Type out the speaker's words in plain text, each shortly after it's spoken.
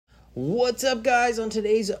What's up, guys? On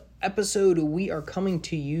today's episode, we are coming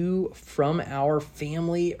to you from our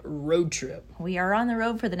family road trip. We are on the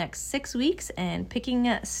road for the next 6 weeks and picking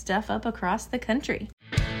stuff up across the country.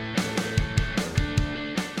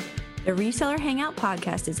 The Reseller Hangout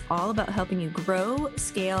podcast is all about helping you grow,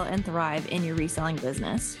 scale, and thrive in your reselling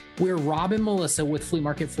business. We're Rob and Melissa with Flea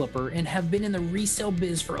Market Flipper and have been in the resale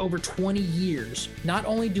biz for over 20 years. Not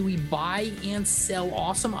only do we buy and sell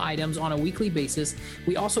awesome items on a weekly basis,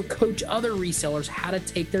 we also coach other resellers how to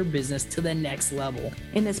take their business to the next level.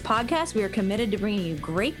 In this podcast, we are committed to bringing you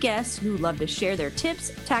great guests who love to share their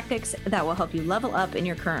tips, tactics that will help you level up in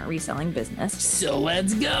your current reselling business. So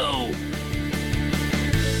let's go!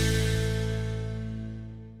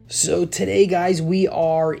 So today, guys, we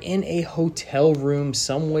are in a hotel room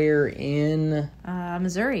somewhere in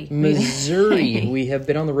Missouri. We have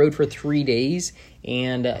been on the road for 3 days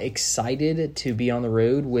and excited to be on the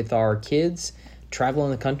road with our kids,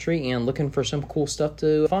 traveling the country and looking for some cool stuff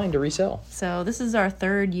to find to resell. So this is our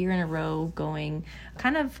third year in a row going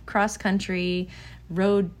kind of cross-country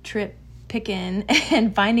road trip picking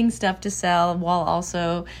and finding stuff to sell while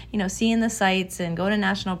also, seeing the sights and going to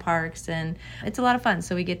national parks, and it's a lot of fun.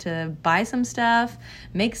 So we get to buy some stuff,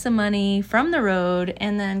 make some money from the road,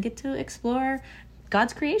 and then get to explore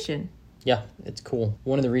God's creation. Yeah, it's cool.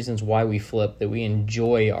 One of the reasons why we flip, that we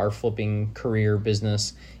enjoy our flipping career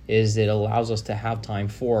business, is it allows us to have time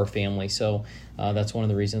for our family. So that's one of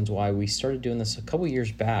the reasons why we started doing this a couple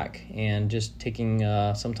years back and just taking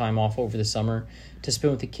some time off over the summer to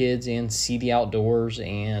spend with the kids and see the outdoors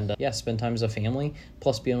and spend time as a family,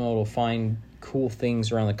 plus being able to find cool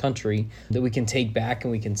things around the country that we can take back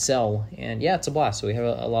and we can sell. And it's a blast. So we have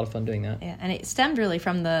a lot of fun doing that. Yeah, and it stemmed really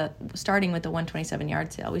from starting with the 127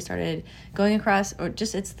 yard sale. We started going across,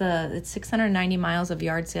 it's 690 miles of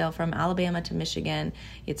yard sale from Alabama to Michigan.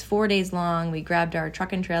 It's 4 days long. We grabbed our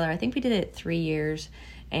truck and trailer. I think we did it 3 years.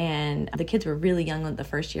 And the kids were really young the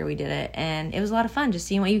first year we did it. And it was a lot of fun just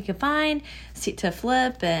seeing what you could find to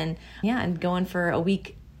flip and going for a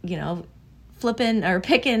week, flipping or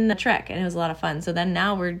picking a trek. And it was a lot of fun. So then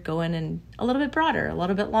now we're going in a little bit broader, a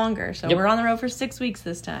little bit longer. So We're on the road for 6 weeks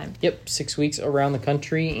this time. Yep, 6 weeks around the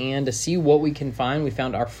country. And to see what we can find, we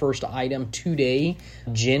found our first item today,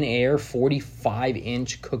 Jenn-Air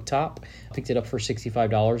 45-inch cooktop. Picked it up for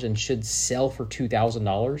 $65 and should sell for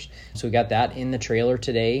 $2,000. So we got that in the trailer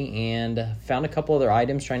today and found a couple other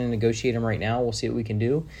items, trying to negotiate them right now. We'll see what we can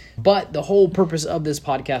do. But the whole purpose of this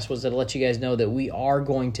podcast was to let you guys know that we are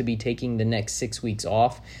going to be taking the next 6 weeks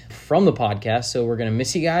off from the podcast. So we're going to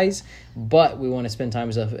miss you guys, but we want to spend time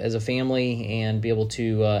as a family and be able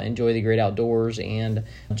to enjoy the great outdoors and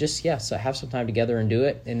just, so have some time together and do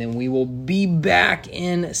it. And then we will be back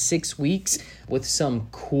in 6 weeks with some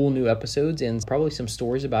cool new episodes and probably some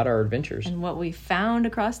stories about our adventures. And what we found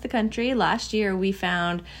across the country. Last year, we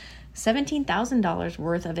found $17,000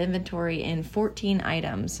 worth of inventory in 14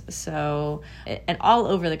 items. So, and all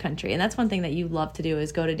over the country. And that's one thing that you love to do,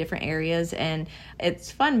 is go to different areas. And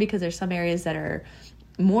it's fun because there's some areas that are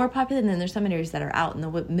more popular, and then there's some areas that are out in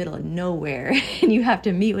the middle of nowhere and you have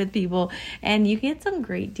to meet with people and you get some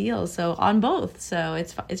great deals on both. So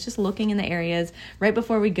it's just looking in the areas right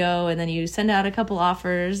before we go, and then you send out a couple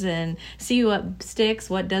offers and see what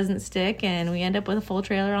sticks, what doesn't stick, and we end up with a full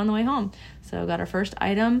trailer on the way home. So got our first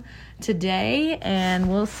item today, and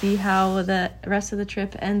we'll see how the rest of the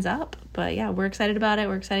trip ends up. But we're excited about it.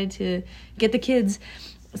 We're excited to get the kids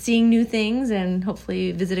seeing new things and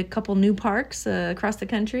hopefully visit a couple new parks across the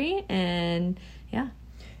country. And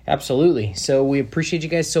Absolutely. So we appreciate you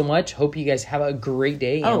guys so much. Hope you guys have a great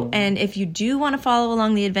day. And if you do want to follow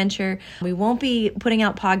along the adventure, we won't be putting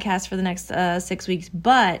out podcasts for the next 6 weeks,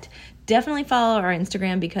 but definitely follow our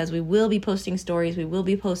Instagram, because we will be posting stories. We will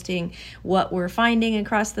be posting what we're finding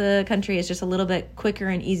across the country. It's just a little bit quicker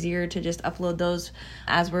and easier to just upload those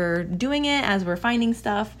as we're doing it, as we're finding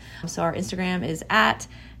stuff. So our Instagram is at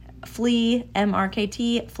Flea,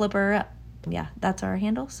 MRKT, Flipper. That's our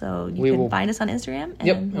handle. So you can find us on Instagram.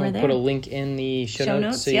 And we're there. Put a link in the show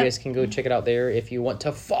notes so you guys can go check it out there if you want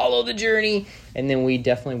to follow the journey. And then we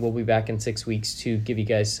definitely will be back in 6 weeks to give you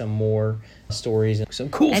guys some more stories and some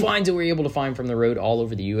cool finds that we're able to find from the road all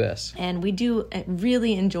over the U.S. And we do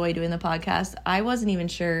really enjoy doing the podcast. I wasn't even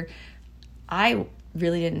sure. I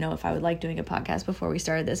really didn't know if I would like doing a podcast before we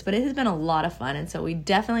started this, but it has been a lot of fun. And so we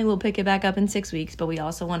definitely will pick it back up in 6 weeks, but we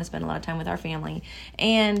also want to spend a lot of time with our family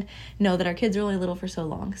and know that our kids are only little for so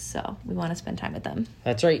long. So we want to spend time with them.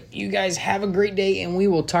 That's right. You guys have a great day, and we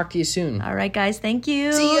will talk to you soon. All right, guys. Thank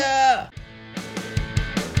you. See ya.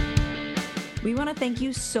 We want to thank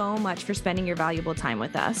you so much for spending your valuable time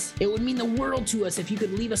with us. It would mean the world to us if you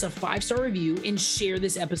could leave us a 5-star review and share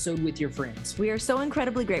this episode with your friends. We are so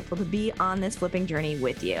incredibly grateful to be on this flipping journey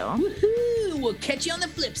with you. Woohoo! We'll catch you on the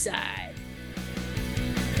flip side.